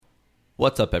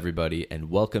What's up, everybody,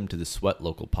 and welcome to the Sweat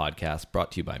Local podcast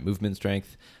brought to you by Movement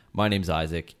Strength. My name's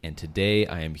Isaac, and today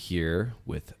I am here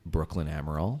with Brooklyn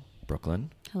Amaral.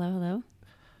 Brooklyn. Hello.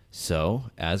 So,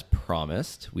 as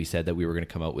promised, we said that we were going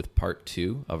to come out with part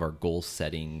 2 of our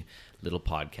goal-setting little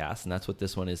podcast, and that's what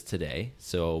this one is today.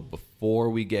 So, before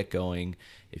we get going,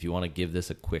 if you want to give this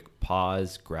a quick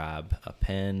pause, grab a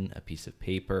pen, a piece of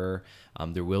paper.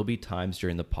 There will be times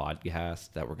during the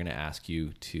podcast that we're going to ask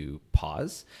you to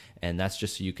pause, and that's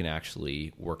just so you can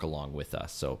actually work along with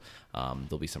us. So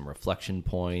there'll be some reflection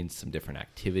points, some different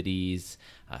activities.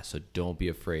 So don't be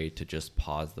afraid to just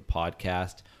pause the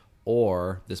podcast.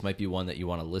 Or this might be one that you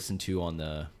want to listen to on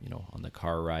the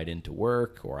car ride into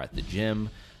work or at the gym,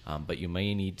 but you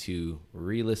may need to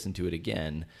re-listen to it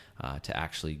again to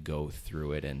actually go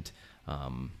through it and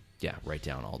write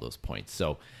down all those points.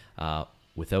 So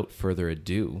without further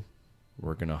ado,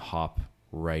 we're gonna hop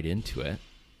right into it.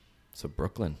 So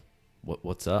Brooklyn,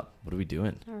 what's up? What are we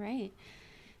doing? All right.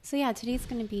 So today's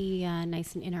going to be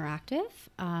nice and interactive.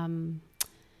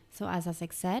 So as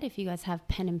Isaac said, if you guys have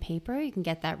pen and paper, you can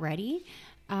get that ready.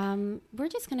 We're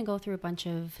just going to go through a bunch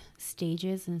of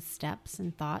stages and steps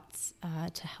and thoughts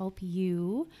to help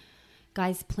you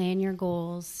guys plan your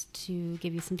goals, to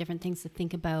give you some different things to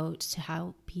think about, to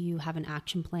help you have an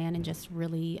action plan and just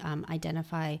really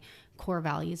identify core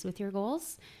values with your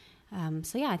goals.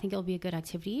 I think it'll be a good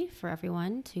activity for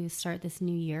everyone to start this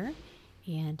new year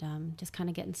and just kind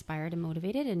of get inspired and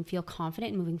motivated and feel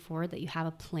confident in moving forward that you have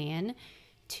a plan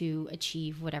to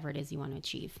achieve whatever it is you want to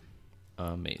achieve.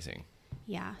 Amazing.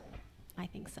 Yeah, I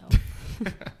think so.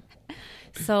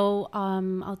 So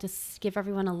I'll just give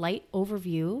everyone a light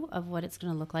overview of what it's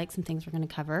going to look like, some things we're going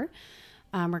to cover.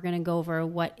 We're going to go over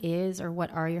what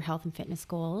are your health and fitness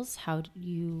goals, how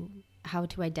to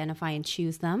identify and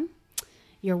choose them,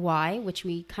 your why, which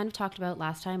we kind of talked about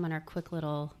last time on our quick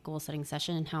little goal setting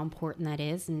session, and how important that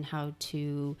is, and how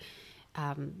to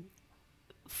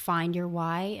find your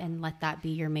why and let that be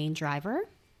your main driver,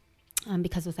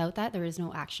 because without that there is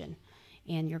no action,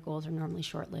 and your goals are normally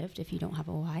short-lived if you don't have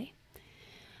a why.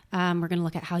 We're going to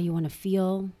look at how you want to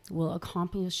feel. Will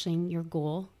accomplishing your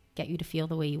goal get you to feel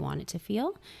the way you want it to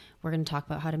feel? We're going to talk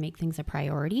about how to make things a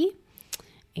priority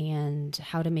and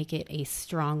how to make it a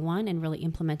strong one and really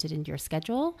implement it into your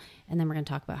schedule. And then we're going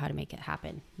to talk about how to make it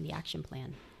happen, the action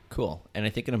plan. Cool. And I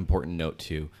think an important note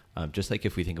too, just like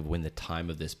if we think of when the time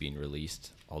of this being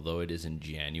released, although it is in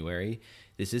January,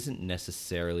 this isn't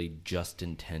necessarily just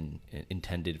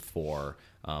intended for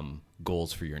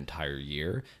goals for your entire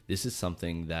year. This is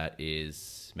something that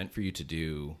is meant for you to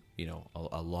do,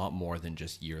 a lot more than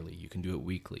just yearly. You can do it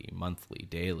weekly, monthly,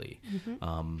 daily.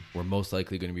 Mm-hmm. We're most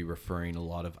likely going to be referring a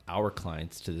lot of our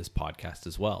clients to this podcast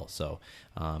as well. So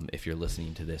if you're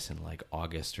listening to this in like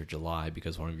August or July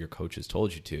because one of your coaches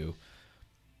told you to,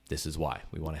 this is why.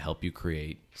 We want to help you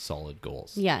create solid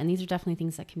goals. Yeah, and these are definitely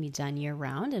things that can be done year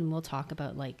round. And we'll talk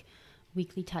about like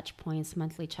weekly touch points,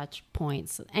 monthly touch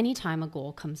points. Anytime a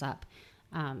goal comes up,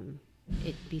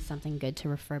 it'd be something good to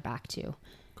refer back to.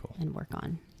 Cool. And work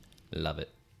on. Love it.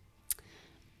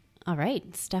 All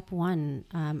right. Step 1,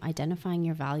 identifying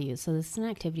your values. So this is an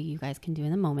activity you guys can do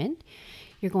in the moment.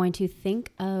 You're going to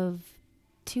think of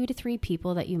 2 to 3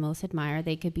 people that you most admire.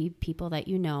 They could be people that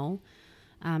you know,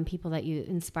 people that you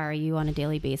inspire you on a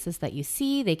daily basis that you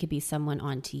see. They could be someone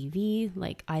on TV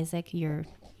like Isaac. You're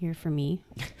for me,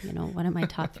 one of my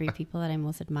top 3 people that I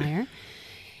most admire.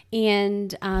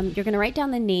 And you're going to write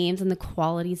down the names and the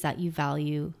qualities that you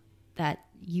value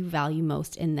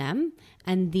most in them.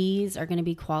 And these are going to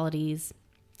be qualities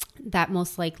that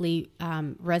most likely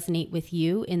resonate with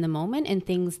you in the moment, and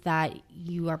things that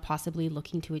you are possibly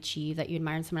looking to achieve that you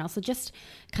admire in someone else. So just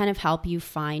kind of help you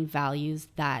find values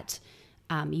that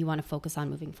you want to focus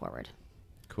on moving forward.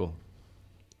 Cool.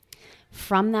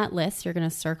 From that list, you're going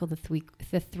to circle the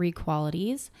three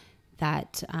qualities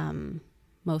that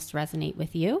most resonate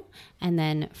with you. And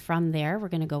then from there, we're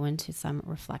going to go into some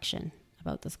reflection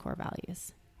about those core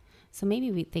values. So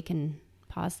maybe they can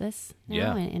pause this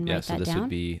now and write that down.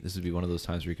 This would be one of those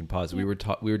times where you can pause. Yeah.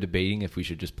 We were debating if we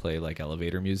should just play like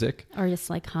elevator music or just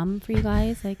like hum for you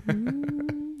guys, like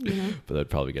but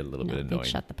that'd probably get a little bit annoying.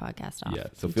 Shut the podcast off. Yeah,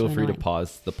 so feel free to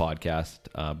pause the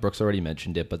podcast. Brooks already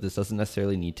mentioned it, but this doesn't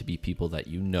necessarily need to be people that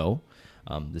you know.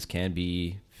 This can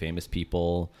be famous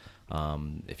people.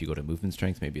 If you go to Movement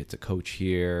Strength, maybe it's a coach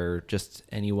here, just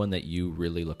anyone that you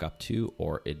really look up to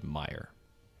or admire.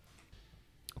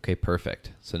 Okay,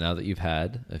 perfect. So now that you've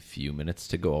had a few minutes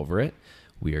to go over it,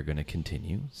 we are going to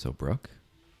continue. So Brooke.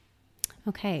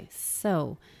 Okay,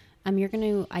 so you're going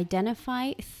to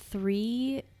identify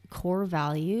 3 core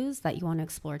values that you want to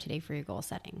explore today for your goal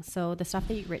setting. So the stuff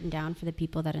that you've written down for the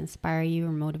people that inspire you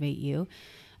or motivate you,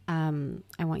 I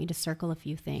want you to circle a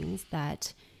few things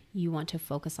that you want to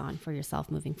focus on for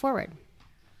yourself moving forward.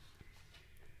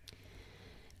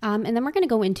 And then we're going to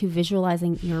go into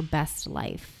visualizing your best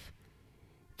life.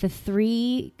 The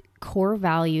 3 core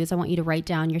values, I want you to write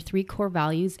down your 3 core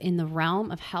values in the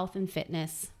realm of health and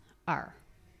fitness are.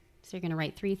 So you're going to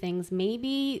write 3 things,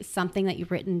 maybe something that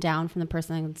you've written down from the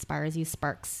person that inspires you,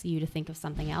 sparks you to think of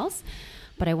something else.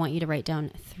 But I want you to write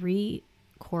down 3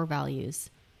 core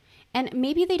values. And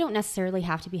maybe they don't necessarily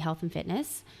have to be health and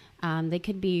fitness. They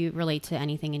could be relate to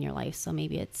anything in your life. So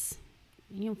maybe it's,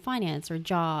 finance or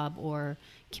job or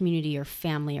community or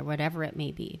family or whatever it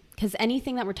may be. Because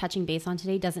anything that we're touching base on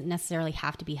today doesn't necessarily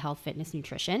have to be health, fitness,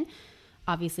 nutrition.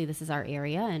 Obviously, this is our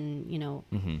area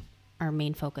and, our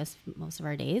main focus most of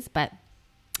our days, but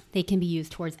they can be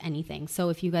used towards anything. So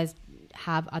if you guys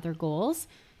have other goals,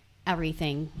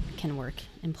 everything can work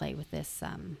and play with this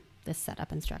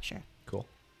setup and structure. Cool.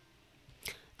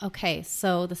 Okay,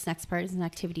 so this next part is an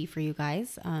activity for you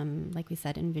guys, like we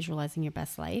said, in visualizing your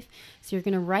best life. So you're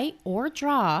going to write or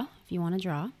draw, if you want to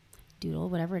draw, doodle,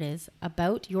 whatever it is,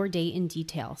 about your day in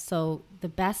detail. So the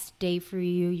best day for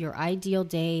you, your ideal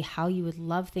day, how you would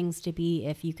love things to be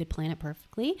if you could plan it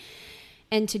perfectly.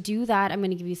 And to do that, I'm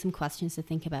going to give you some questions to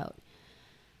think about.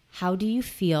 How do you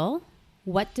feel?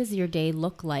 What does your day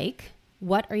look like?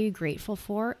 What are you grateful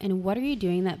for? And what are you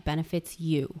doing that benefits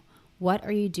you? What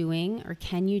are you doing or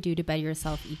can you do to better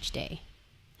yourself each day?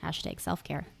 Hashtag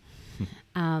self-care.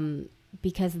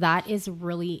 Because that is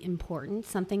really important.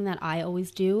 Something that I always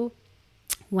do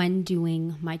when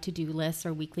doing my to-do lists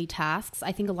or weekly tasks.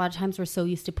 I think a lot of times we're so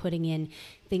used to putting in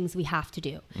things we have to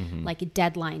do, like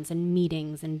deadlines and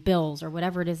meetings and bills or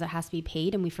whatever it is that has to be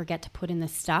paid. And we forget to put in the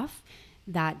stuff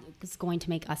that is going to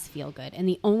make us feel good. And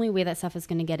the only way that stuff is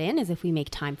going to get in is if we make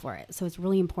time for it. So it's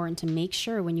really important to make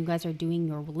sure when you guys are doing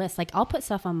your list, like I'll put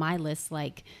stuff on my list,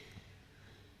 like,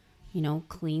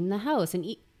 clean the house and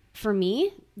eat. For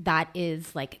me, that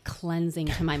is like cleansing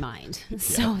to my mind.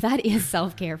 So that is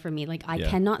self-care for me. Like I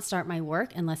cannot start my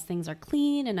work unless things are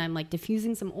clean and I'm like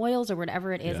diffusing some oils or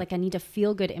whatever it is. Like I need to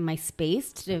feel good in my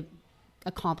space to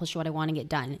accomplish what I want to get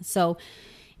done. So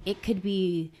it could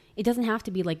be, it doesn't have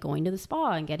to be like going to the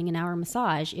spa and getting an hour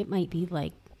massage. It might be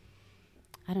like,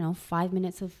 5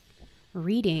 minutes of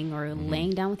reading or laying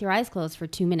down with your eyes closed for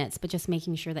 2 minutes, but just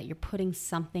making sure that you're putting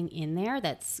something in there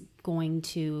that's going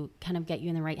to kind of get you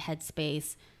in the right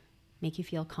headspace, make you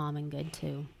feel calm and good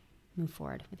to move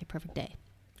forward with your perfect day.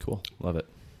 Cool. Love it.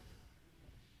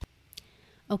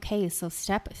 Okay, so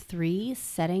step 3,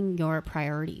 setting your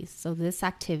priorities. So this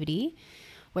activity,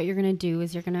 what you're going to do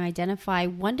is you're going to identify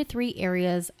 1 to 3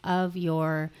 areas of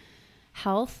your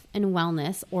health and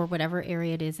wellness, or whatever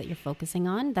area it is that you're focusing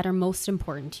on, that are most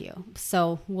important to you.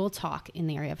 So we'll talk in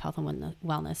the area of health and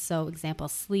wellness. So example,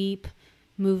 sleep,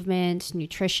 movement,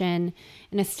 nutrition,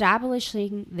 and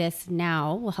establishing this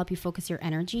now will help you focus your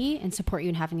energy and support you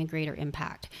in having a greater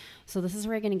impact. So this is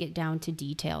where you're going to get down to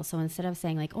detail. So instead of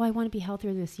saying like, oh, I want to be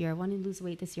healthier this year, I want to lose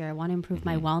weight this year, I want to improve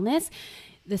my wellness,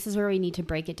 this is where we need to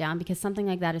break it down, because something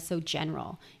like that is so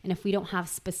general. And if we don't have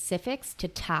specifics to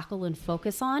tackle and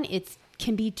focus on, it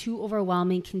can be too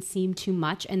overwhelming, can seem too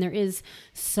much. And there is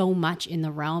so much in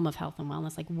the realm of health and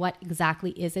wellness. Like what exactly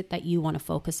is it that you want to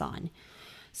focus on?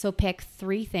 So pick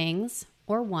 3 things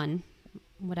or 1,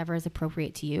 whatever is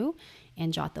appropriate to you,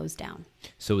 and jot those down.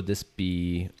 So would this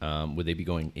be, would they be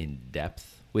going in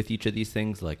depth with each of these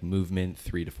things, like movement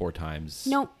 3 to 4 times?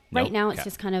 No, right now it's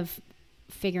just kind of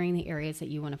figuring the areas that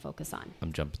you want to focus on.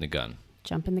 I'm jumping the gun.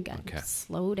 Jumping the gun. Okay.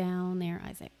 Slow down there,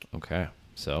 Isaac. Okay.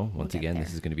 So once again,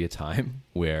 this is going to be a time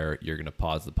where you're going to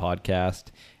pause the podcast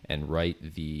and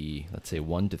write the, let's say,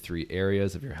 1 to 3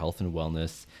 areas of your health and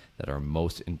wellness that are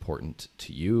most important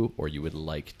to you, or you would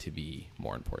like to be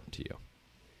more important to you.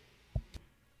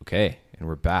 Okay. And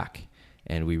we're back.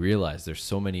 And we realize there's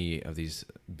so many of these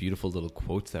beautiful little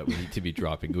quotes that we need to be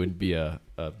dropping. It wouldn't be a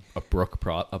Brooke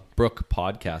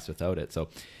podcast without it. So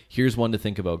here's one to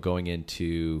think about going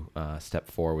into step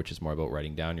 4, which is more about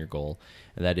writing down your goal.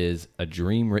 And that is, a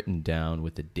dream written down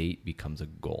with a date becomes a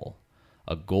goal.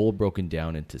 A goal broken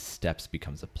down into steps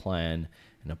becomes a plan,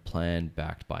 and a plan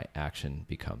backed by action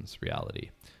becomes reality.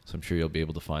 So I'm sure you'll be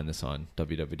able to find this on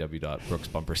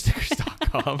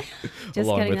www.brooksbumperstickers.com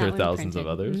along with her thousands of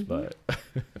others. But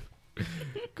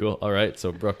cool. All right.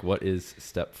 So Brooke, what is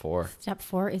step 4? Step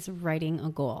 4 is writing a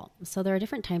goal. So there are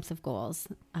different types of goals.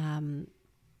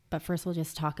 But first, we'll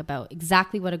just talk about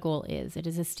exactly what a goal is. It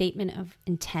is a statement of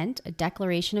intent, a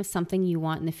declaration of something you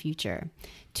want in the future.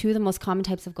 Two of the most common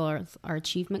types of goals are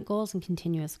achievement goals and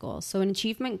continuous goals. So an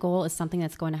achievement goal is something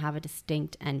that's going to have a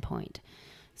distinct endpoint.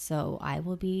 So I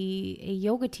will be a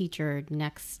yoga teacher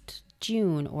next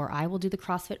June, or I will do the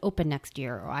CrossFit Open next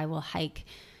year, or I will hike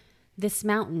this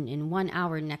mountain in 1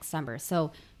 hour next summer.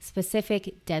 So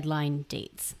specific deadline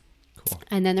dates. Cool.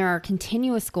 And then there are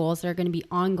continuous goals that are going to be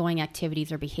ongoing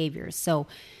activities or behaviors. So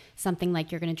something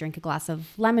like you're going to drink a glass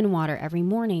of lemon water every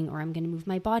morning, or I'm going to move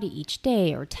my body each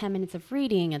day, or 10 minutes of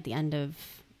reading at the end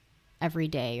of every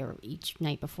day or each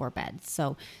night before bed.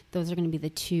 So those are going to be the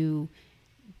two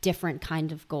different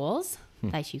kind of goals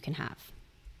that you can have.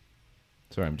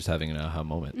 Sorry, I'm just having an aha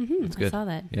moment. That's good. I saw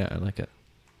that. Yeah, I like it.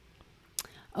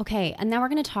 Okay, and now we're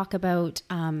going to talk about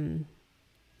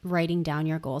writing down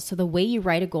your goals. So the way you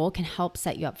write a goal can help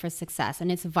set you up for success.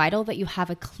 And it's vital that you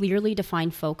have a clearly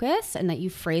defined focus and that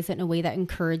you phrase it in a way that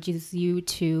encourages you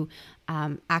to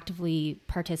actively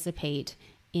participate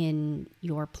in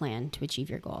your plan to achieve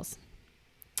your goals.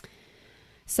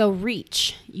 So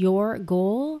reach. Your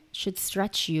goal should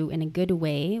stretch you in a good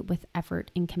way with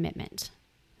effort and commitment.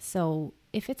 So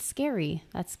if it's scary,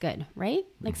 that's good, right?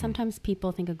 Like sometimes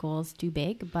people think a goal is too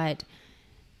big, but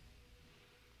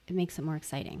it makes it more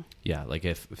exciting. Yeah, like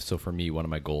so for me, one of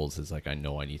my goals is like I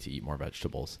know I need to eat more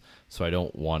vegetables. So I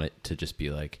don't want it to just be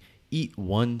like eat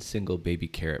one single baby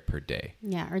carrot per day.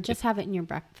 Yeah, or just have it in your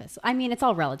breakfast. I mean, it's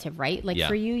all relative, right? Like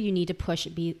for you need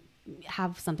to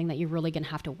have something that you're really going to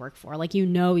have to work for. Like you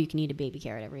can eat a baby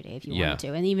carrot every day if you want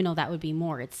to. And even though that would be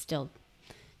more, it's still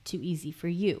too easy for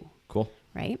you. Cool.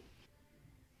 Right?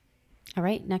 All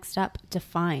right, next up,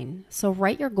 define. So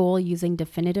write your goal using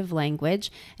definitive language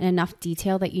and enough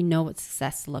detail that you know what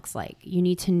success looks like. You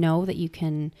need to know that you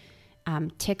can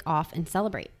tick off and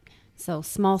celebrate. So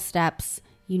small steps,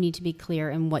 you need to be clear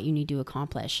in what you need to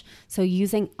accomplish. So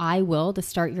using I will to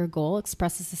start your goal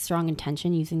expresses a strong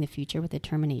intention using the future with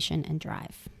determination and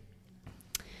drive.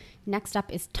 Next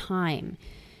up is time.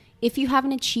 If you have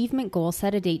an achievement goal,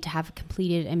 set a date to have it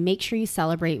completed and make sure you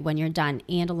celebrate when you're done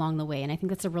and along the way. And I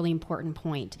think that's a really important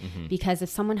point because if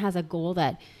someone has a goal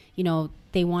that,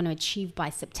 they want to achieve by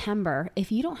September,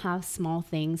 if you don't have small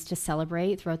things to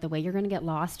celebrate throughout the way, you're going to get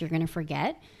lost, you're going to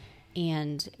forget,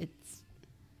 and it's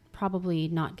probably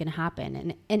not going to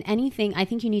happen. And anything, I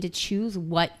think you need to choose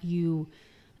what you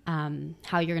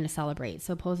how you're going to celebrate.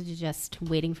 So opposed to just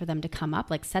waiting for them to come up,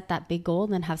 like set that big goal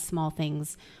and then have small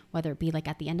things, whether it be like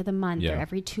at the end of the month or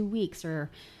every 2 weeks, or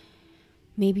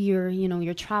maybe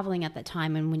you're traveling at that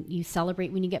time and when you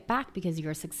celebrate when you get back because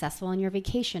you're successful on your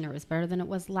vacation or it was better than it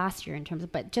was last year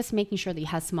but just making sure that you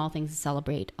have small things to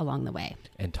celebrate along the way.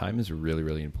 And time is really,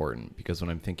 really important because when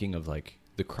I'm thinking of like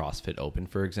the CrossFit Open,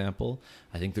 for example,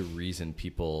 I think the reason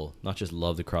people not just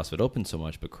love the CrossFit Open so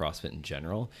much, but CrossFit in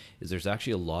general, is there's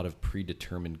actually a lot of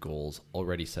predetermined goals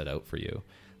already set out for you.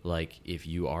 Like if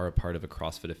you are a part of a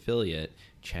CrossFit affiliate,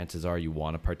 chances are you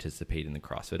want to participate in the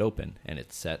CrossFit Open and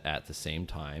it's set at the same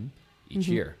time each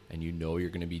year. And you're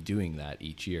going to be doing that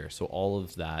each year. So all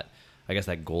of that, I guess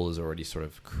that goal is already sort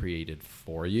of created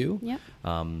for you. Yep.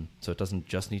 So it doesn't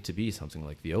just need to be something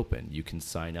like the Open. You can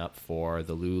sign up for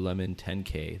the Lululemon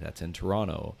 10K that's in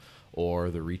Toronto or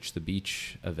the Reach the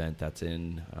Beach event that's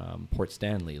in Port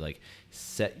Stanley. Like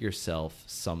set yourself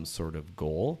some sort of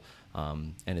goal.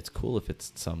 And it's cool if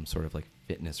it's some sort of like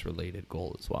fitness related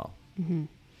goal as well.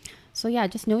 So yeah,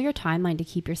 just know your timeline to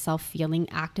keep yourself feeling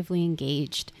actively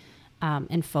engaged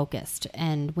and focused.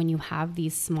 And when you have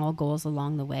these small goals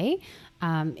along the way,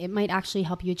 it might actually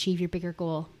help you achieve your bigger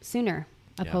goal sooner,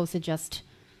 opposed to just,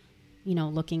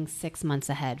 looking 6 months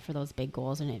ahead for those big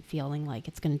goals and it feeling like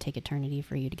it's going to take eternity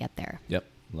for you to get there. Yep.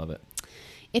 Love it.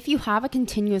 If you have a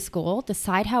continuous goal,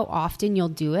 decide how often you'll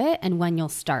do it and when you'll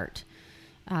start.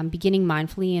 Beginning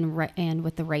mindfully and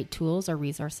with the right tools or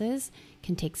resources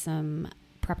can take some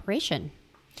preparation.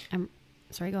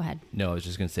 Sorry, go ahead. No, I was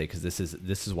just going to say, because this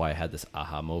is why I had this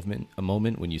aha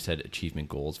moment when you said achievement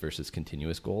goals versus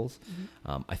continuous goals.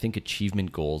 I think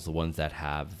achievement goals, the ones that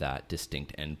have that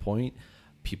distinct endpoint,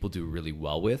 people do really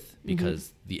well with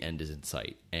because the end is in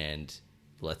sight. And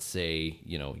let's say,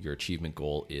 your achievement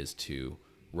goal is to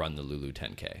run the Lulu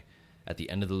 10K. At the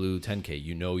end of the Lulu 10K,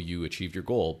 you achieved your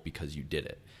goal because you did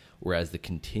it. Whereas the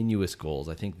continuous goals,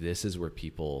 I think this is where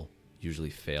people usually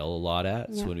fail a lot at.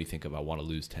 Yeah. So when we think of I want to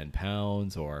lose 10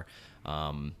 pounds or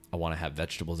I want to have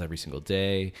vegetables every single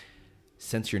day,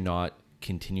 since you're not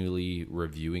continually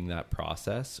reviewing that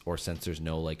process or since there's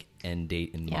no like end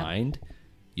date in mind,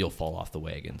 you'll fall off the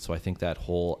wagon. So I think that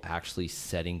whole actually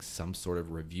setting some sort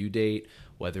of review date,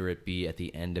 whether it be at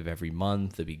the end of every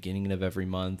month, the beginning of every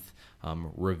month,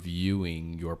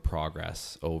 reviewing your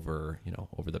progress over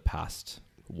the past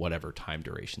whatever time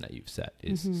duration that you've set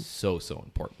is so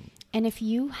important. And if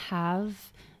you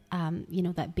have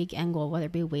that big end goal, whether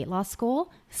it be a weight loss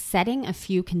goal, setting a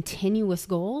few continuous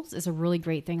goals is a really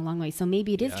great thing along the way. So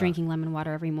maybe it is drinking lemon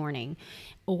water every morning,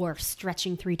 or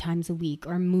stretching 3 times a week,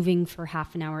 or moving for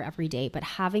half an hour every day. But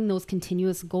having those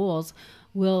continuous goals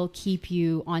will keep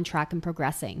you on track and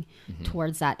progressing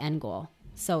towards that end goal.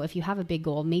 So if you have a big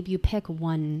goal, maybe you pick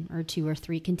 1 or 2 or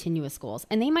 3 continuous goals,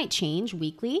 and they might change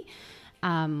weekly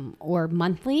or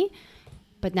monthly.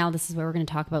 But now this is where we're going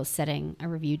to talk about setting a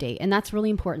review date. And that's really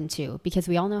important too, because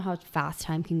we all know how fast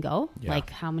time can go. Yeah.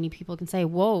 Like how many people can say,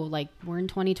 whoa, like we're in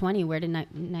 2020. Where did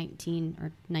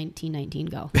 1919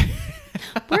 go?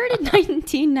 Where did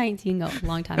 1919 go? A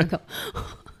long time ago.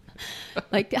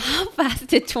 Like how fast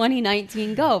did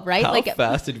 2019 go, right? How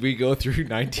fast did we go through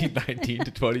 1919 to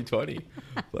 2020?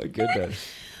 My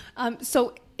goodness.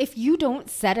 So if you don't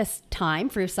set a time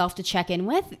for yourself to check in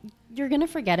with, you're going to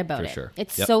forget about it. Sure.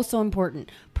 It's so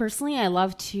important. Personally, I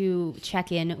love to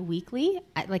check in weekly.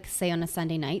 Like say on a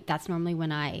Sunday night, that's normally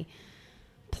when I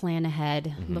plan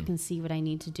ahead, look and see what I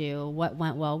need to do, what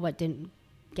went well, what didn't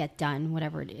get done,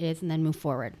 whatever it is, and then move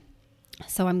forward.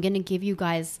 So I'm going to give you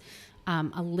guys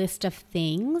a list of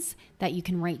things that you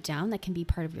can write down that can be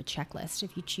part of your checklist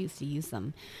if you choose to use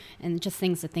them, and just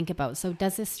things to think about. So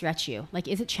does this stretch you? Like,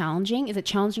 is it challenging? Is it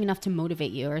challenging enough to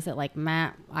motivate you? Or is it like,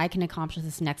 I can accomplish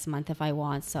this next month if I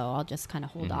want, so I'll just kind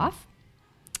of hold off?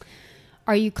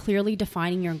 Are you clearly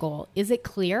defining your goal? Is it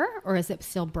clear or is it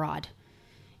still broad?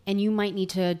 And you might need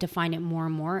to define it more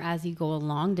and more as you go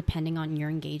along, depending on your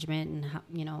engagement and how,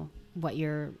 what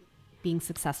you're being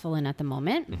successful in at the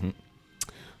moment.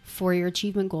 For your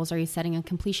achievement goals, are you setting a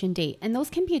completion date? And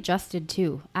those can be adjusted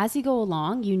too. As you go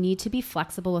along, you need to be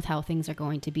flexible with how things are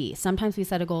going to be. Sometimes we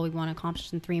set a goal we want to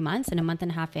accomplish in 3 months, and a month and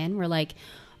a half in, we're like,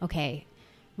 okay,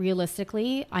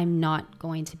 realistically, I'm not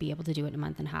going to be able to do it in a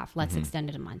month and a half. Let's extend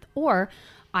it a month. Or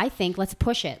I think let's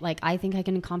push it. Like, I think I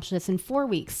can accomplish this in 4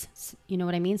 weeks. You know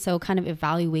what I mean? So kind of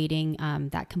evaluating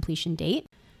that completion date.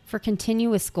 For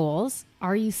continuous goals,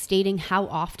 are you stating how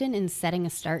often and setting a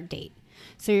start date?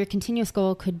 So your continuous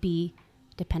goal could be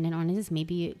dependent on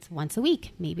maybe it's once a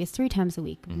week, maybe it's 3 times a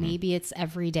week, maybe it's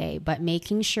every day, but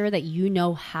making sure that you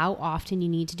know how often you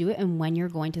need to do it and when you're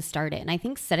going to start it. And I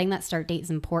think setting that start date is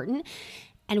important.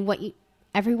 And what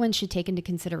everyone should take into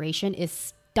consideration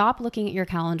is stop looking at your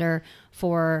calendar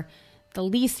for the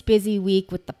least busy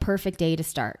week with the perfect day to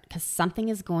start, because something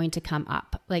is going to come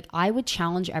up. Like, I would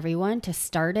challenge everyone to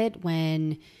start it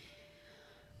when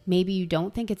maybe you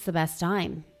don't think it's the best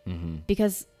time.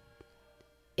 Because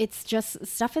it's just,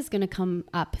 stuff is going to come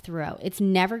up throughout. It's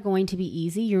never going to be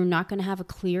easy. You're not going to have a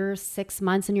clear 6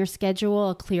 months in your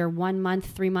schedule, a clear 1 month,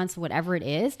 3 months, whatever it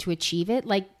is to achieve it.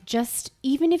 Like, just,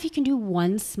 even if you can do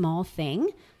one small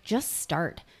thing, just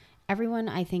start. Everyone,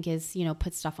 I think, is,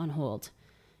 put stuff on hold,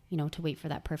 to wait for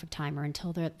that perfect time, or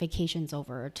until the vacation's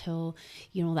over, or till,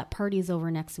 that party's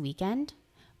over next weekend.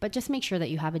 But just make sure that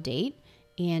you have a date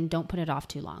and don't put it off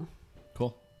too long.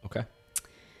 Cool. Okay.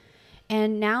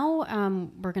 And now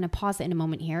we're going to pause it in a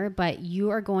moment here, but you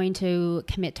are going to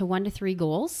commit to 1 to 3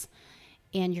 goals,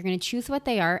 and you're going to choose what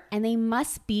they are, and they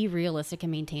must be realistic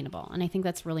and maintainable. And I think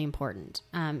that's really important.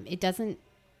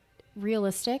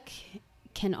 Realistic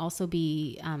can also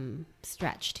be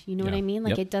stretched. You know what I mean?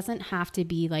 Like, it doesn't have to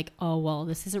be like, oh, well,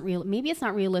 this isn't real. Maybe it's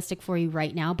not realistic for you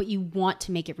right now, but you want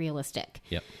to make it realistic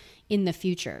in the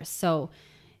future. So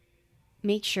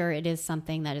make sure it is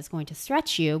something that is going to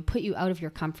stretch you, put you out of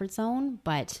your comfort zone,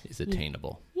 but is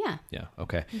attainable. Yeah. Yeah.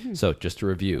 Okay. So just to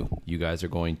review, you guys are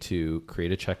going to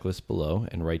create a checklist below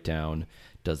and write down,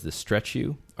 does this stretch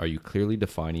you? Are you clearly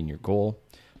defining your goal?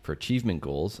 For achievement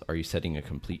goals, are you setting a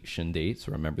completion date?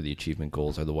 So remember, the achievement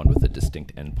goals are the one with a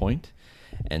distinct endpoint.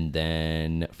 And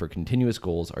then for continuous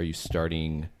goals, are you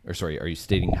stating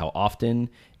how often,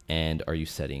 and are you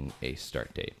setting a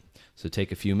start date? So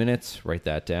take a few minutes, write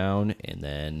that down, and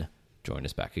then join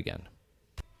us back again.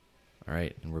 All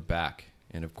right, and we're back.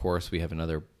 And of course, we have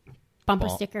another bumper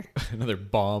sticker. Another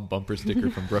bomb bumper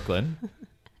sticker from Brooklyn.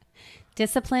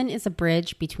 Discipline is a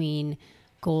bridge between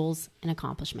goals and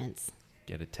accomplishments.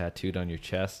 Get it tattooed on your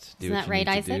chest. Isn't that right,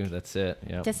 Isaac? That's it.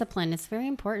 Yeah. Discipline is very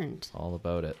important. All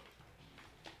about it.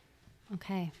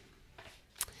 Okay.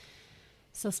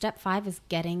 So step 5 is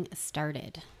getting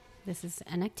started. This is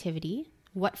an activity.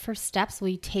 What first steps will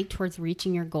you take towards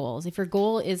reaching your goals? If your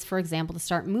goal is, for example, to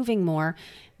start moving more,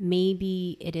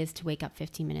 maybe it is to wake up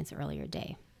 15 minutes earlier a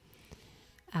day.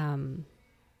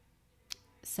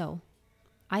 So,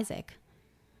 Isaac,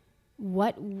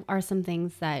 what are some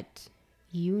things that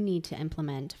you need to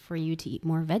implement for you to eat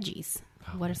more veggies?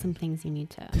 What are some things you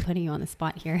need to... I'm putting you on the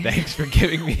spot here. Thanks for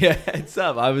giving me a heads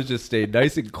up. I was just staying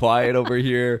nice and quiet over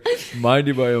here,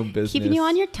 minding my own business. Keeping you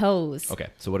on your toes. Okay,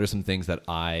 so what are some things that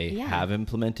I have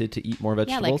implemented to eat more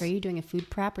vegetables? Yeah, like are you doing a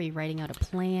food prep? Are you writing out a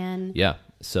plan? Yeah,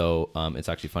 so it's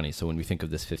actually funny. So when we think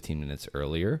of this 15 minutes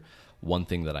earlier, one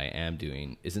thing that I am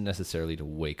doing isn't necessarily to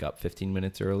wake up 15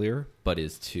 minutes earlier, but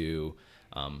is to,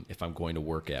 if I'm going to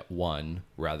work at 1,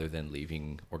 rather than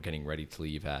leaving or getting ready to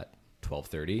leave at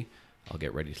 12:30, I'll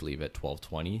get ready to leave at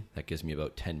 12:20. That gives me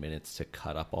about 10 minutes to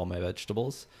cut up all my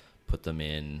vegetables, put them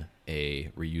in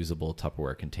a reusable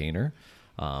Tupperware container.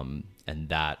 And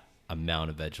that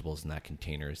amount of vegetables in that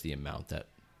container is the amount that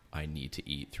I need to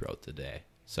eat throughout the day.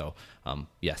 So,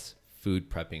 yes,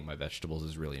 food prepping my vegetables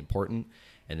is really important.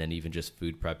 And then even just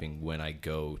food prepping when I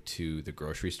go to the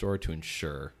grocery store to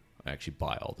ensure I actually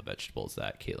buy all the vegetables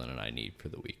that Caitlin and I need for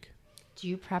the week. Do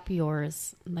you prep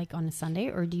yours like on a Sunday,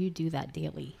 or do you do that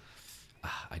daily?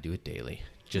 I do it daily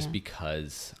just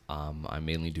because I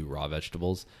mainly do raw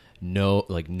vegetables. No,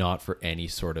 like not for any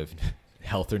sort of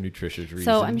health or nutritious reason.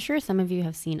 So I'm sure some of you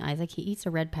have seen Isaac. He eats a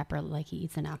red pepper like he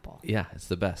eats an apple. Yeah, it's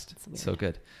the best. It's so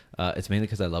good. It's mainly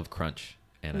because I love crunch,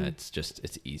 and it's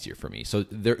easier for me. So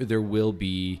there will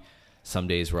be some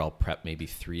days where I'll prep maybe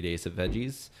 3 days of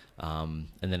veggies. And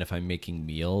then if I'm making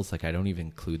meals, like I don't even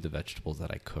include the vegetables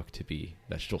that I cook to be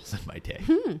vegetables in my day.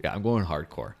 Yeah, I'm going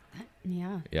hardcore.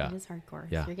 Yeah. It is hardcore.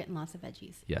 Yeah. So you're getting lots of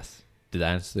veggies. Yes. Did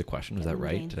that answer the question? Was that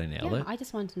right? Did I nail it? I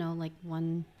just wanted to know like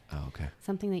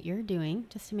something that you're doing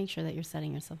just to make sure that you're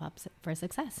setting yourself up for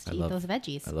success to eat those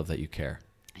veggies. I love that you care.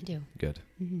 I do. Good.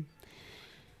 Mm-hmm.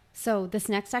 So this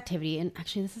next activity, and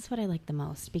actually this is what I like the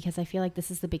most because I feel like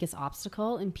this is the biggest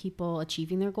obstacle in people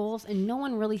achieving their goals, and no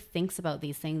one really thinks about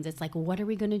these things. It's like, what are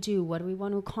we going to do? What do we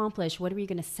want to accomplish? What are we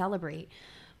going to celebrate?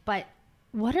 But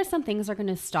what are some things that are going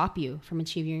to stop you from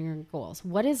achieving your goals?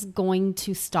 What is going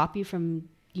to stop you from,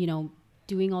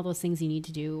 doing all those things you need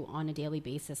to do on a daily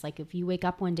basis? Like if you wake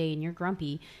up one day and you're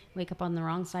grumpy, wake up on the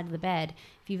wrong side of the bed,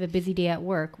 if you have a busy day at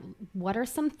work, what are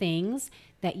some things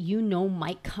that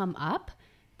might come up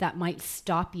that might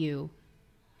stop you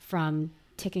from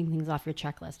ticking things off your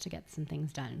checklist to get some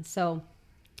things done? So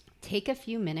take a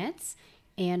few minutes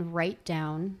and write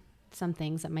down some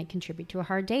things that might contribute to a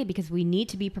hard day, because we need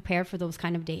to be prepared for those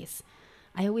kind of days.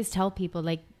 I always tell people,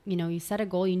 like, you set a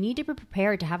goal, you need to be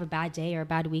prepared to have a bad day or a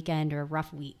bad weekend or a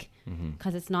rough week,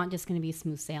 because it's not just going to be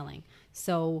smooth sailing.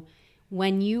 So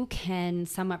when you can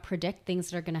somewhat predict things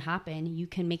that are going to happen, you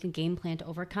can make a game plan to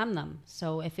overcome them.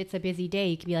 So if it's a busy day,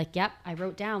 you can be like, yep, I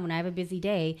wrote down when I have a busy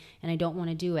day and I don't want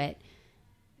to do it.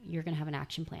 You're going to have an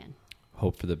action plan.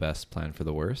 Hope for the best, plan for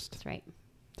the worst. That's right.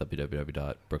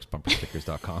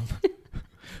 www.brooksbumperstickers.com.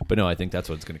 But no, I think that's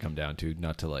what it's going to come down to.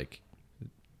 Not to like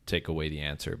take away the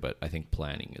answer, but I think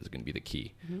planning is going to be the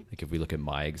key. Like if we look at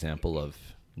my example of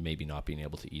maybe not being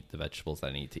able to eat the vegetables that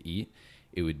I need to eat,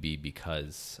 it would be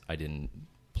because I didn't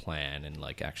plan and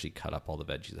like actually cut up all the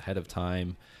veggies ahead of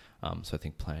time. So I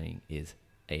think planning is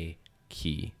a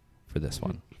key for this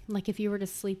one. Like if you were to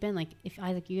sleep in, like if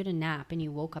Isaac, you had a nap and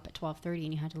you woke up at 12:30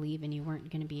 and you had to leave and you weren't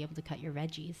going to be able to cut your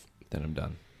veggies, then I'm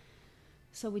done.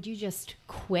 So would you just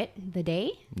quit the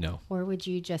day? No. Or would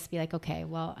you just be like, okay,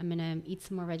 well, I'm going to eat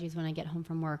some more veggies when I get home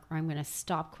from work, or I'm going to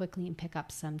stop quickly and pick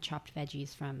up some chopped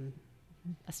veggies from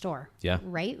a store? Yeah.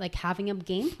 Right? Like having a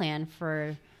game plan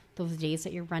for those days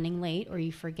that you're running late or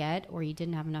you forget or you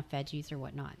didn't have enough veggies or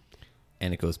whatnot.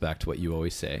 And it goes back to what you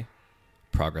always say,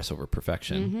 progress over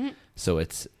perfection. So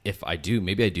it's, if I do,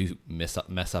 maybe I do mess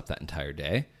up that entire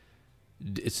day.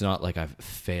 It's not like I've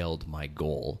failed my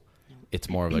goal. It's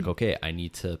more of like, okay, I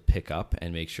need to pick up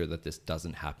and make sure that this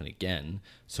doesn't happen again.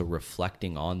 So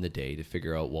reflecting on the day to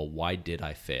figure out, well, why did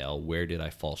I fail? Where did I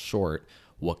fall short?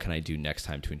 What can I do next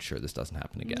time to ensure this doesn't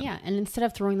happen again? Yeah. And instead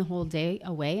of throwing the whole day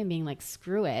away and being like,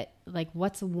 screw it, like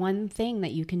what's one thing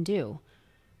that you can do?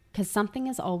 Because something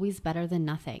is always better than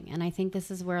nothing. And I think this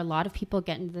is where a lot of people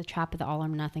get into the trap of the all or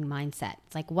nothing mindset.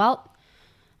 It's like, well,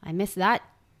 I missed that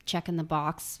check in the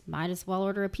box. Might as well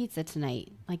order a pizza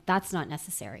tonight. Like that's not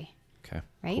necessary. Okay.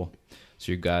 Right. Cool.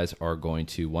 So you guys are going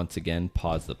to once again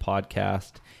pause the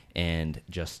podcast, and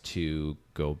just to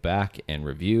go back and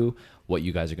review what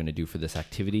you guys are going to do for this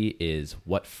activity is,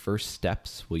 what first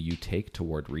steps will you take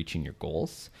toward reaching your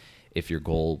goals? If your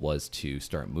goal was to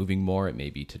start moving more, it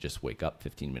may be to just wake up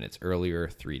 15 minutes earlier,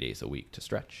 3 days a week to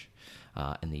stretch.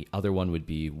 And the other one would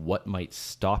be what might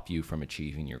stop you from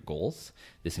achieving your goals.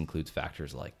 This includes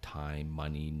factors like time,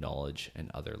 money, knowledge,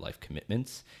 and other life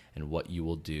commitments, and what you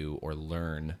will do or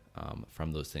learn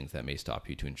from those things that may stop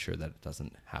you to ensure that it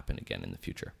doesn't happen again in the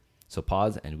future. So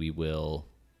pause, and we will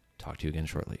talk to you again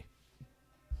shortly.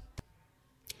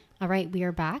 All right, we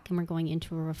are back and we're going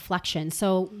into a reflection.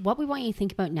 So what we want you to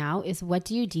think about now is, what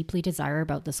do you deeply desire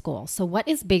about this goal? So what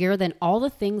is bigger than all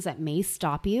the things that may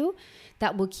stop you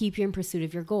that will keep you in pursuit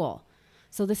of your goal?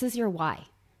 So this is your why.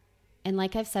 And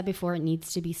like I've said before, it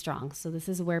needs to be strong. So this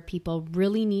is where people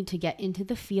really need to get into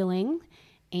the feeling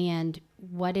and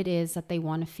what it is that they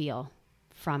want to feel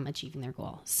from achieving their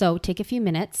goal. So take a few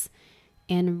minutes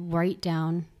and write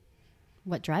down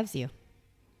what drives you.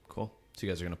 Cool. So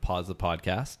you guys are going to pause the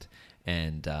podcast,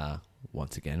 and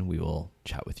once again, we will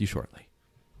chat with you shortly.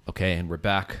 Okay, and we're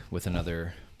back with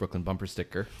another Brooklyn bumper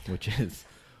sticker, which is,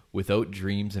 without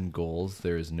dreams and goals,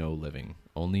 there is no living,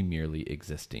 only merely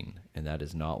existing, and that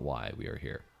is not why we are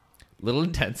here. Little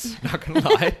intense, not going to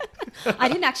lie. I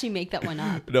didn't actually make that one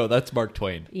up. No, that's Mark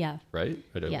Twain. Yeah. Right?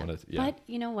 I don't Yeah. want to. Yeah. But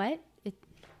you know what?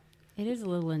 It is a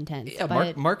little intense. Yeah,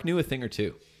 but Mark knew a thing or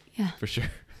two. Yeah. For sure.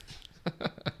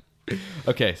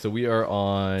 Okay, so we are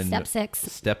on Step 6.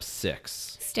 Step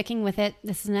 6. Sticking with it.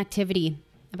 This is an activity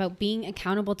about being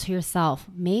accountable to yourself.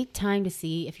 Make time to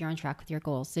see if you're on track with your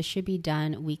goals. This should be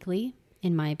done weekly,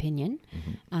 in my opinion.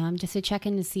 Just to check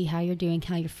in to see how you're doing,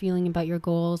 how you're feeling about your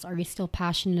goals. Are you still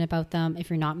passionate about them? If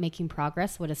you're not making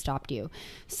progress, what has stopped you?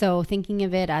 So thinking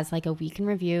of it as like a week in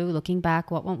review, looking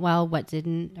back, what went well, what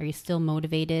didn't. Are you still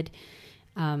motivated?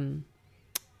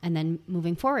 And then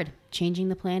moving forward, changing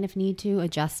the plan if need to,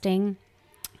 adjusting.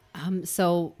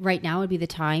 So right now would be the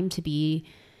time to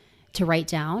write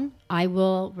down. I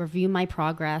will review my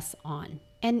progress on.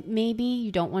 And maybe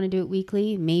you don't want to do it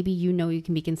weekly. Maybe you know you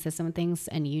can be consistent with things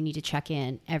and you need to check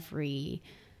in the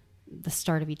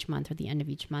start of each month or the end of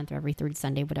each month or every third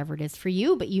Sunday, whatever it is for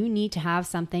you. But you need to have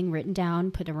something written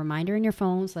down, put a reminder in your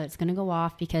phone so that it's going to go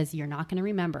off, because you're not going to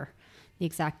remember the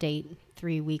exact date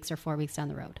 3 weeks or 4 weeks down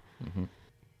the road. Mm-hmm.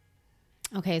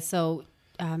 Okay, so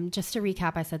just to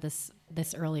recap, I said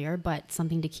this earlier, but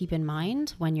something to keep in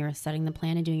mind when you're setting the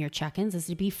plan and doing your check-ins is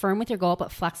to be firm with your goal,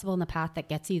 but flexible in the path that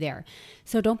gets you there.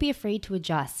 So don't be afraid to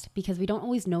adjust, because we don't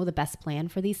always know the best plan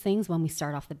for these things when we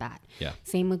start off the bat. Yeah.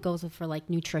 Same goes for like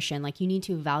nutrition. Like you need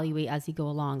to evaluate as you go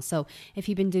along. So if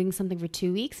you've been doing something for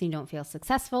 2 weeks and you don't feel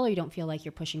successful, or you don't feel like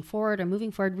you're pushing forward or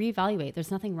moving forward, reevaluate.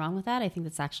 There's nothing wrong with that. I think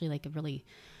that's actually like a really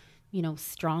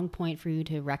strong point for you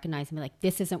to recognize and be like,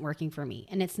 this isn't working for me.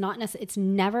 And it's not it's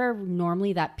never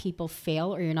normally that people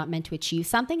fail or you're not meant to achieve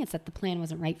something. It's that the plan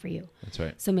wasn't right for you. That's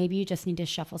right. So maybe you just need to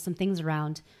shuffle some things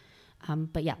around.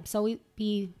 But yeah, so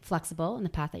be flexible in the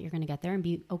path that you're going to get there, and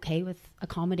be okay with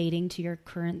accommodating to your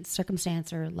current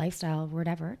circumstance or lifestyle or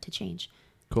whatever to change.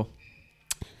 Cool.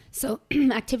 So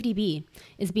activity B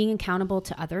is being accountable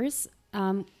to others.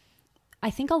 I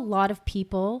think a lot of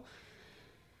people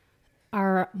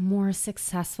are more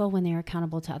successful when they're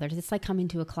accountable to others. It's like coming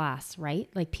to a class, right?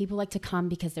 Like people like to come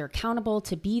because they're accountable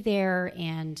to be there,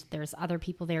 and there's other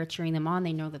people there cheering them on.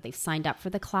 They know that they've signed up for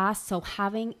the class. So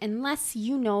unless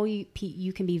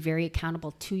you can be very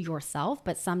accountable to yourself,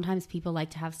 but sometimes people like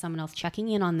to have someone else checking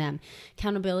in on them.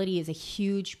 Accountability is a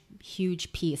huge,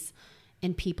 huge piece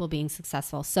in people being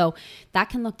successful. So that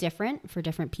can look different for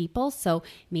different people. So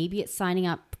maybe it's signing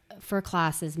up for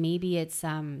classes. Maybe it's,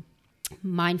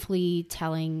 mindfully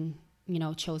telling,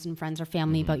 chosen friends or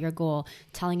family about your goal,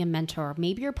 telling a mentor.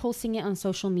 Maybe you're posting it on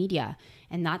social media,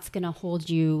 and that's going to hold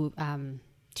you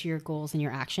to your goals and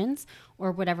your actions,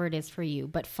 or whatever it is for you.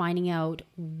 But finding out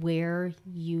where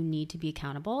you need to be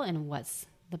accountable and what's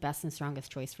the best and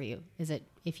strongest choice for you. Is it,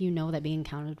 if you know that being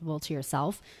accountable to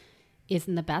yourself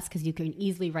isn't the best because you can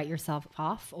easily write yourself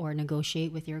off or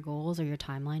negotiate with your goals or your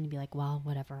timeline and be like, well,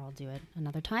 whatever, I'll do it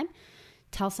another time.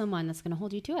 Tell someone that's going to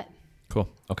hold you to it. Cool.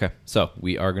 Okay. So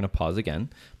we are going to pause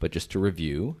again, but just to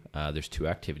review, there's 2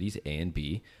 activities, A and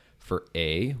B. For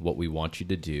A, what we want you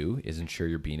to do is ensure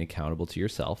you're being accountable to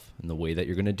yourself. And the way that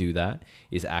you're going to do that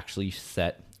is actually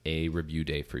set a review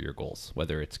day for your goals,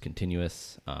 whether it's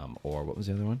continuous or what was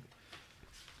the other one?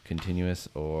 Continuous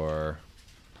or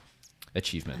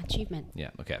achievement. Achievement. Yeah.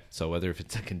 Okay. So whether if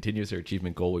it's a continuous or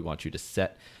achievement goal, we want you to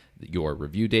set your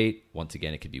review date. Once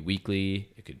again, it could be weekly,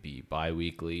 it could be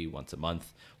bi-weekly, once a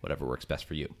month, whatever works best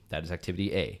for you. That is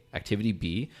activity A. Activity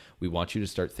B, we want you to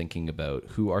start thinking about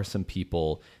who are some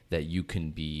people that you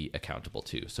can be accountable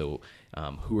to. So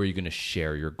who are you going to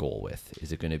share your goal with?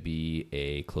 Is it going to be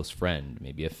a close friend,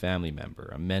 maybe a family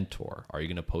member, a mentor? Are you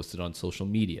going to post it on social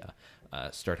media?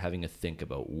 Start having a think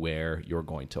about where you're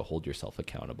going to hold yourself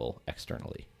accountable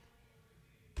externally.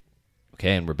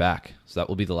 Okay, and we're back. So that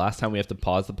will be the last time we have to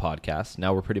pause the podcast.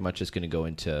 Now we're pretty much just going to go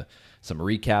into some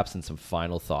recaps and some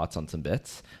final thoughts on some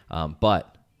bits.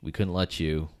 But we couldn't let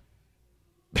you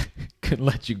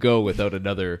go without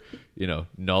another,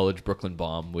 knowledge Brooklyn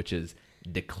bomb, which is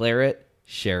declare it,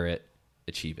 share it,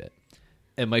 achieve it.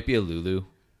 It might be a Lulu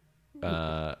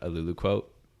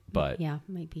quote, but yeah,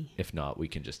 might be. If not, we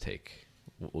can just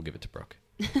we'll give it to Brooke.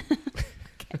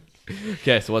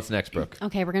 Okay, so what's next, Brooke?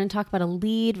 Okay, we're going to talk about a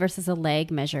lead versus a lag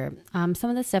measure. Some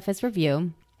of the stuff is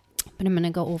review, but I'm going to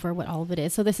go over what all of it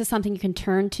is. So this is something you can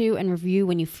turn to and review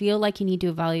when you feel like you need to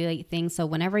evaluate things. So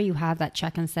whenever you have that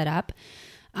check-in set up,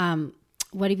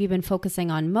 what have you been focusing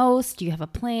on most? Do you have a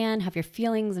plan? Have your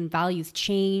feelings and values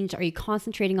changed? Are you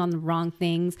concentrating on the wrong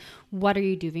things? What are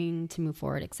you doing to move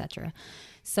forward, etc.?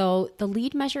 So the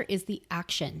lead measure is the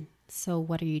action. So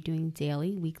what are you doing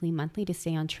daily, weekly, monthly to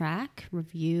stay on track,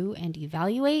 review, and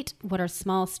evaluate? What are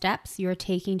small steps you're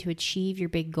taking to achieve your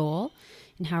big goal?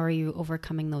 And how are you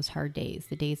overcoming those hard days,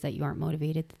 the days that you aren't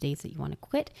motivated, the days that you want to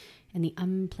quit, and the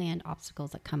unplanned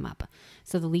obstacles that come up?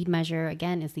 So the lead measure,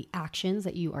 again, is the actions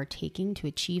that you are taking to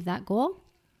achieve that goal.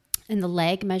 And the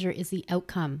lag measure is the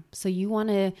outcome. So you want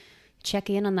to check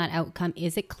in on that outcome.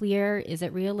 Is it clear? Is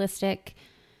it realistic?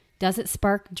 Does it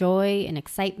spark joy and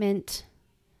excitement?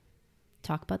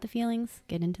 Talk about the feelings,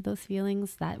 get into those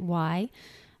feelings, that why.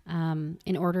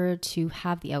 In order to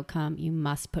have the outcome, you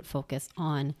must put focus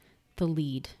on the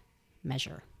lead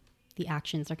measure. The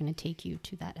actions are going to take you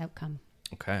to that outcome.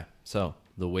 Okay. So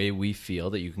the way we feel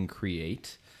that you can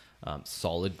create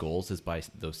solid goals is by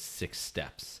those 6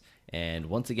 steps. And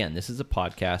once again, this is a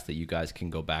podcast that you guys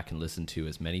can go back and listen to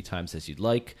as many times as you'd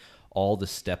like. All the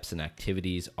steps and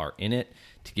activities are in it.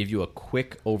 To give you a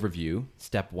quick overview,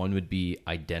 step 1 would be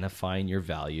identifying your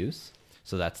values.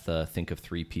 So that's think of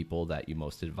 3 people that you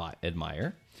most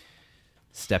admire.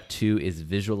 Step 2 is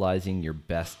visualizing your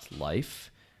best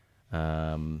life.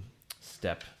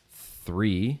 Step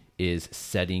 3 is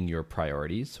setting your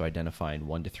priorities. So identifying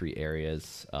 1 to 3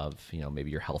 areas of,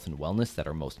 maybe your health and wellness that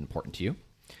are most important to you.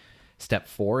 Step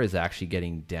 4 is actually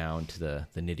getting down to the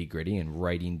nitty gritty and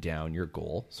writing down your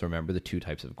goal. So remember the 2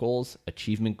 types of goals: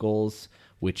 achievement goals,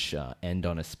 which end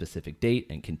on a specific date,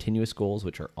 and continuous goals,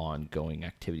 which are ongoing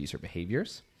activities or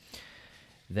behaviors.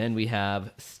 Then we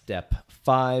have step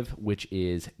 5, which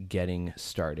is getting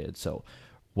started. So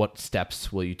what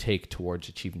steps will you take towards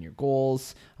achieving your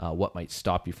goals? What might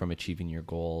stop you from achieving your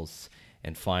goals?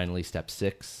 And finally, step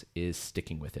 6 is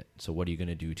sticking with it. So what are you going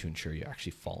to do to ensure you're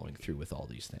actually following through with all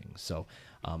these things? So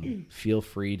feel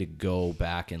free to go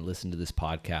back and listen to this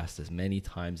podcast as many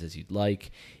times as you'd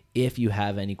like. If you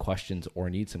have any questions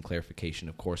or need some clarification,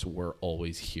 of course, we're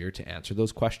always here to answer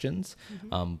those questions.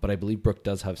 Mm-hmm. But I believe Brooke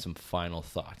does have some final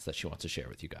thoughts that she wants to share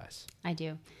with you guys. I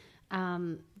do.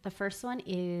 The first one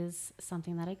is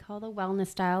something that I call the wellness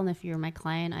style. And if you're my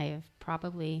client, I have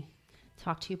probably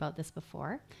talked to you about this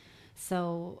before.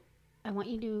 So I want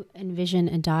you to envision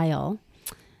a dial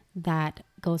that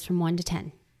goes from 1 to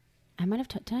 10. I might have,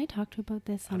 did I talk to you about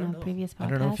this on a previous podcast? I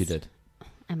don't know if you did.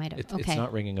 I might have. It's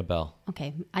not ringing a bell.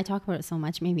 Okay. I talk about it so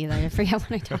much, maybe that I forget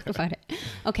when I talk about it.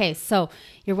 Okay. So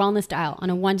your wellness dial on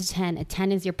a 1 to 10, a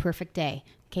 10 is your perfect day.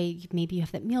 Okay. Maybe you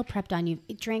have that meal prep done. You've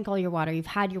drank all your water. You've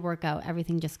had your workout.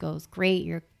 Everything just goes great.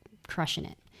 You're crushing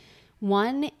it.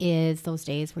 1 is those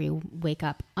days where you wake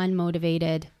up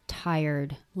unmotivated,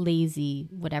 tired, lazy,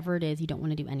 whatever it is, you don't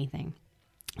want to do anything.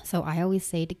 So I always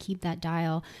say to keep that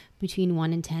dial between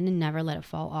 1 and 10 and never let it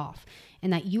fall off.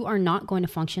 And that you are not going to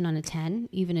function on a 10,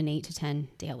 even an 8 to 10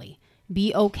 daily.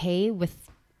 Be okay with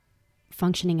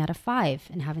functioning at a 5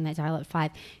 and having that dial at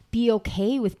 5. Be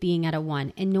okay with being at a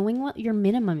 1 and knowing what your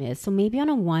minimum is. So maybe on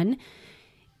a 1,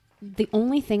 the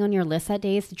only thing on your list that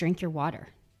day is to drink your water.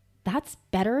 That's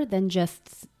better than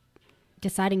just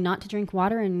deciding not to drink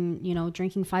water and,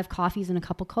 drinking 5 coffees and a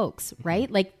couple Cokes, right?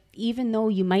 Like, even though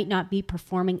you might not be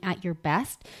performing at your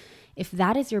best, if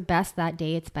that is your best that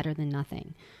day, it's better than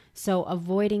nothing. So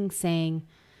avoiding saying,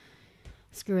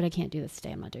 screw it, I can't do this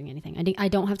today. I'm not doing anything. I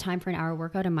don't have time for an hour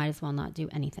workout. I might as well not do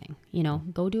anything.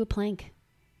 Go do a plank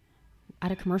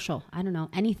at a commercial. I don't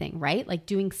know, anything, right? Like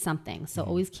doing something. So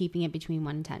always keeping it between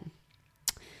 1 and 10.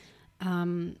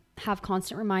 Have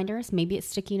constant reminders. Maybe it's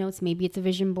sticky notes. Maybe it's a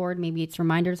vision board. Maybe it's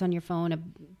reminders on your phone, a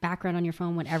background on your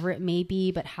phone, whatever it may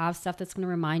be, but have stuff that's going to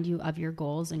remind you of your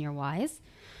goals and your whys.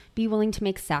 Be willing to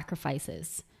make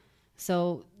sacrifices.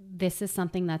 So this is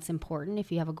something that's important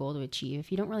if you have a goal to achieve. If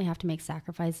you don't really have to make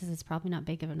sacrifices, it's probably not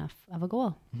big enough of a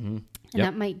goal. Mm-hmm. And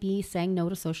that might be saying no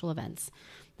to social events.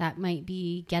 That might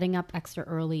be getting up extra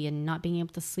early and not being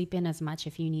able to sleep in as much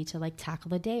if you need to like tackle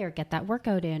the day or get that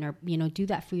workout in or, you know, do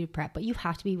that food prep. But you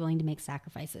have to be willing to make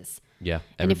sacrifices. Yeah.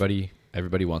 Everybody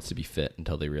wants to be fit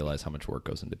until they realize how much work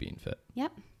goes into being fit.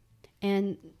 Yep.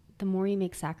 And the more you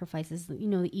make sacrifices, you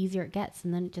know, the easier it gets.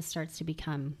 And then it just starts to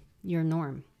become your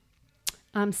norm.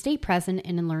 Stay present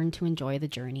and learn to enjoy the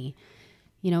journey.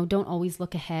 You know, don't always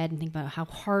look ahead and think about how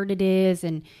hard it is.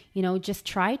 And, you know, just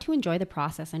try to enjoy the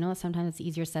process. I know that sometimes it's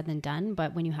easier said than done,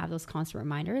 but when you have those constant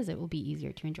reminders, it will be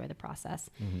easier to enjoy the process.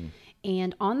 Mm-hmm.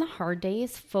 And on the hard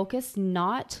days, focus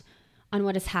not on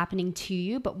what is happening to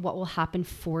you, but what will happen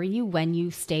for you when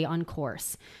you stay on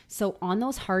course. So on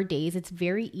those hard days, it's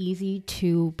very easy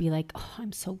to be like, oh,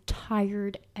 I'm so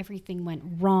tired. Everything went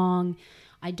wrong.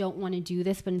 I don't want to do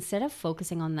this. But instead of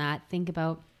focusing on that, think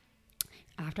about,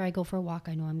 after I go for a walk,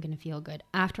 I know I'm going to feel good.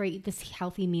 After I eat this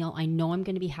healthy meal, I know I'm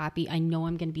going to be happy. I know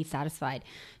I'm going to be satisfied.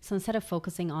 So instead of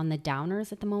focusing on the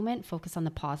downers at the moment, focus on the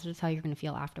positives, how you're going to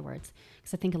feel afterwards.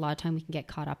 Because I think a lot of time we can get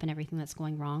caught up in everything that's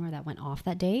going wrong or that went off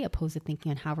that day, opposed to thinking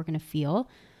on how we're going to feel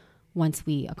once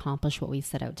we accomplish what we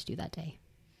set out to do that day.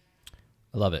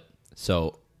 I love it.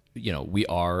 So, you know, we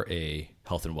are a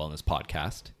health and wellness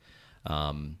podcast.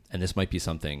 And this might be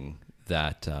something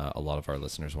that a lot of our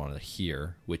listeners want to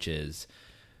hear, which is,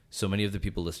 so many of the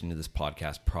people listening to this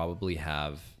podcast probably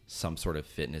have some sort of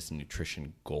fitness and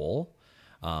nutrition goal.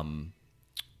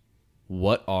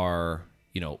 What are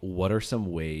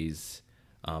some ways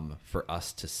for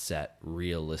us to set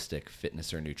realistic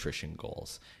fitness or nutrition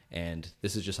goals? And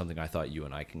this is just something I thought you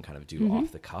and I can kind of do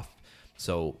off the cuff.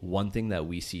 So one thing that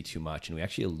we see too much, and we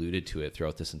actually alluded to it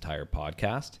throughout this entire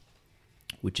podcast,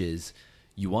 which is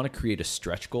you want to create a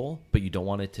stretch goal, but you don't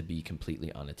want it to be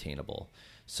completely unattainable.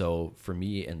 So for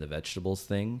me in the vegetables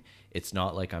thing, it's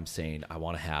not like I'm saying I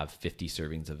want to have 50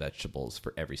 servings of vegetables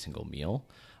for every single meal.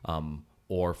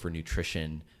 Or for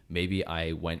nutrition, maybe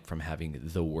I went from having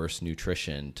the worst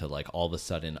nutrition to like all of a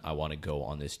sudden I want to go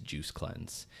on this juice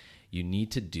cleanse. You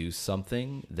need to do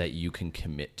something that you can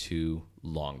commit to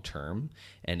long term,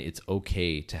 and it's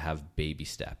okay to have baby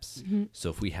steps. Mm-hmm. So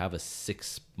if we have a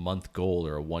 6-month goal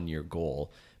or a 1-year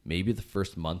goal, maybe the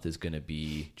first month is going to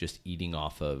be just eating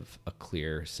off of a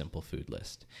clear, simple food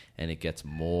list. And it gets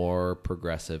more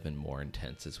progressive and more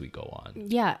intense as we go on.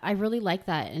 Yeah, I really like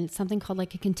that. And it's something called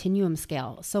like a continuum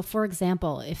scale. So for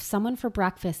example, if someone for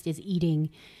breakfast is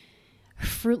eating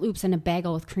Fruit Loops and a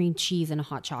bagel with cream cheese and a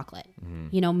hot chocolate,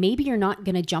 you know, maybe you're not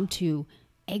going to jump to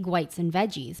egg whites and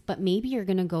veggies, but maybe you're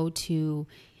going to go to,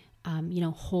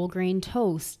 whole grain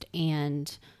toast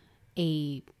and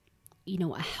a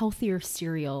healthier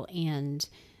cereal and,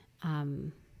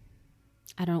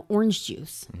 orange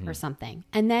juice or something.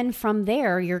 And then from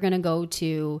there, you're going to go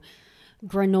to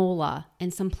granola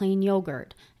and some plain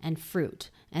yogurt and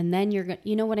fruit. And then you're going to,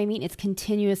 you know what I mean? It's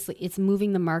continuously, it's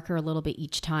moving the marker a little bit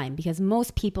each time, because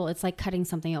most people, it's like cutting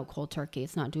something out cold turkey.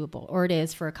 It's not doable, or it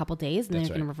is for a couple days and then you're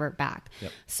going to revert back.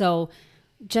 Yep. So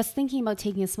just thinking about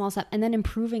taking a small step and then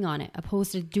improving on it,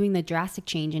 opposed to doing the drastic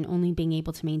change and only being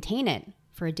able to maintain it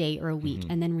for a day or a week,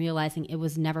 and then realizing it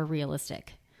was never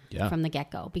realistic from the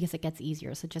get-go, because it gets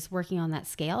easier. So just working on that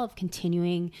scale of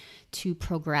continuing to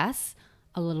progress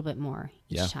a little bit more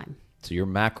each time. So your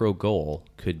macro goal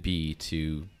could be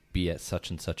to be at such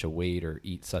and such a weight or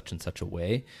eat such and such a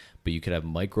way, but you could have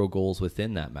micro goals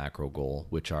within that macro goal,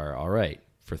 which are, all right,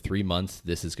 for 3 months,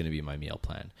 this is going to be my meal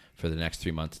plan. For the next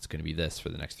 3 months, it's going to be this. For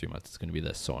the next 3 months, it's going to be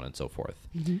this, so on and so forth.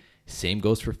 Mm-hmm. Same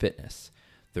goes for fitness.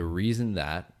 The reason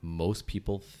that most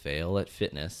people fail at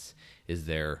fitness is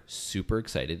they're super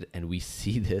excited, and we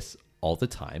see this all the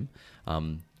time.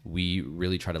 We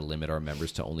really try to limit our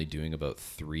members to only doing about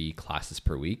 3 classes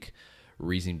per week.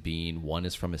 Reason being, one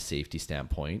is from a safety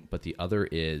standpoint, but the other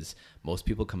is most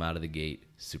people come out of the gate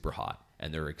super hot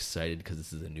and they're excited because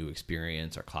this is a new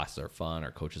experience. Our classes are fun.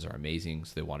 Our coaches are amazing.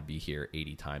 So they want to be here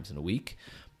 80 times in a week,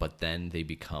 but then they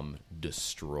become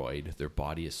destroyed. Their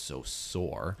body is so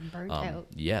sore. Burnt out.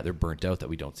 Yeah, they're burnt out that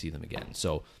we don't see them again.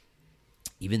 So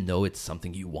even though it's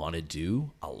something you want to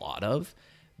do a lot of,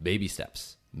 baby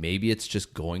steps. Maybe it's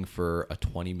just going for a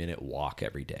 20-minute walk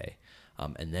every day.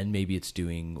 And then maybe it's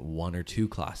doing 1 or 2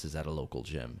 classes at a local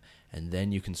gym. And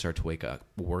then you can start to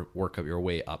work up your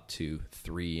way up to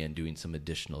 3 and doing some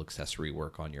additional accessory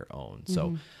work on your own. Mm-hmm.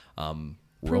 So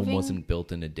Rome wasn't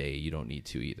built in a day. You don't need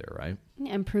to either, right?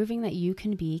 And proving that you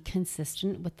can be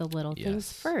consistent with the little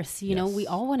things first. You know, we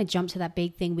all want to jump to that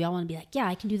big thing. We all want to be like, yeah,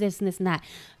 I can do this and this and that.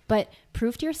 But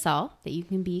prove to yourself that you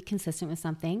can be consistent with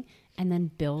something and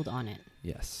then build on it.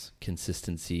 Yes.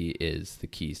 Consistency is the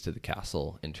keys to the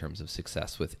castle in terms of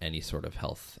success with any sort of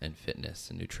health and fitness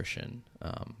and nutrition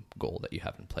goal that you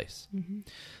have in place. Mm-hmm.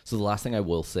 So the last thing I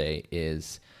will say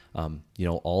is,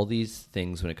 all these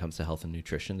things when it comes to health and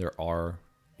nutrition, there are,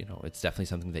 it's definitely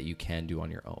something that you can do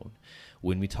on your own.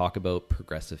 When we talk about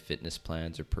progressive fitness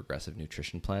plans or progressive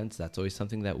nutrition plans, that's always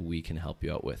something that we can help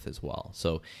you out with as well.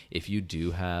 So if you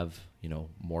do have,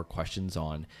 more questions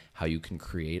on how you can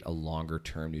create a longer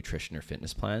term nutrition or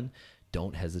fitness plan,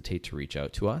 don't hesitate to reach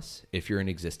out to us. If you're an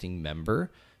existing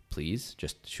member, please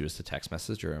just shoot us a text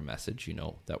message or a message. You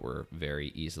know that we're very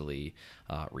easily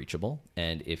reachable.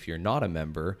 And if you're not a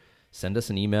member, send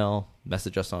us an email,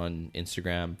 message us on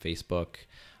Instagram, Facebook,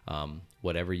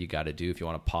 whatever you got to do. If you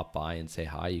want to pop by and say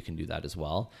hi, you can do that as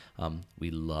well.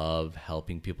 We love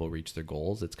helping people reach their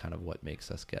goals. It's kind of what makes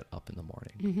us get up in the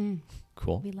morning. Mm-hmm.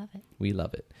 Cool. We love it. We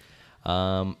love it.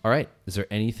 All right. Is there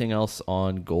anything else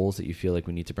on goals that you feel like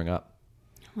we need to bring up?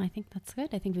 Well, I think that's good.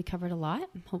 I think we covered a lot.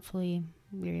 Hopefully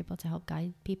we were able to help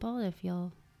guide people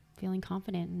to feeling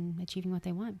confident in achieving what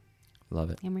they want. Love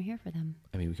it. And we're here for them.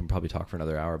 I mean, we can probably talk for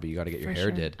another hour, but you got to get your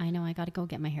hair did. I know. I got to go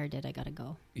get my hair did. I got to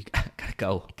go. You gotta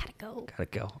go. Gotta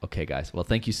go. Okay, guys. Well,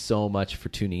 thank you so much for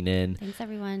tuning in. Thanks,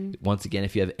 everyone. Once again,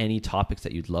 if you have any topics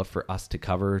that you'd love for us to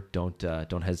cover, don't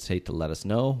hesitate to let us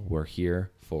know. We're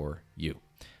here for you.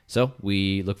 So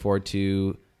we look forward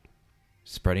to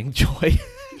spreading joy.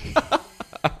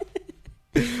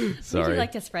 Sorry. Would you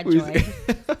like to spread joy?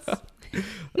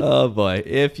 Oh boy.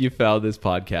 If you found this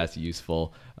podcast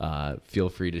useful, feel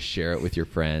free to share it with your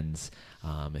friends.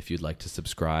 If you'd like to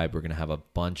subscribe, we're going to have a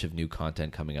bunch of new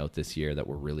content coming out this year that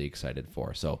we're really excited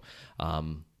for. So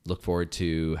look forward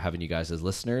to having you guys as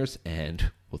listeners,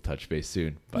 and we'll touch base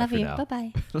soon. Bye. Love for you. now.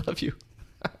 Bye-bye. Love you.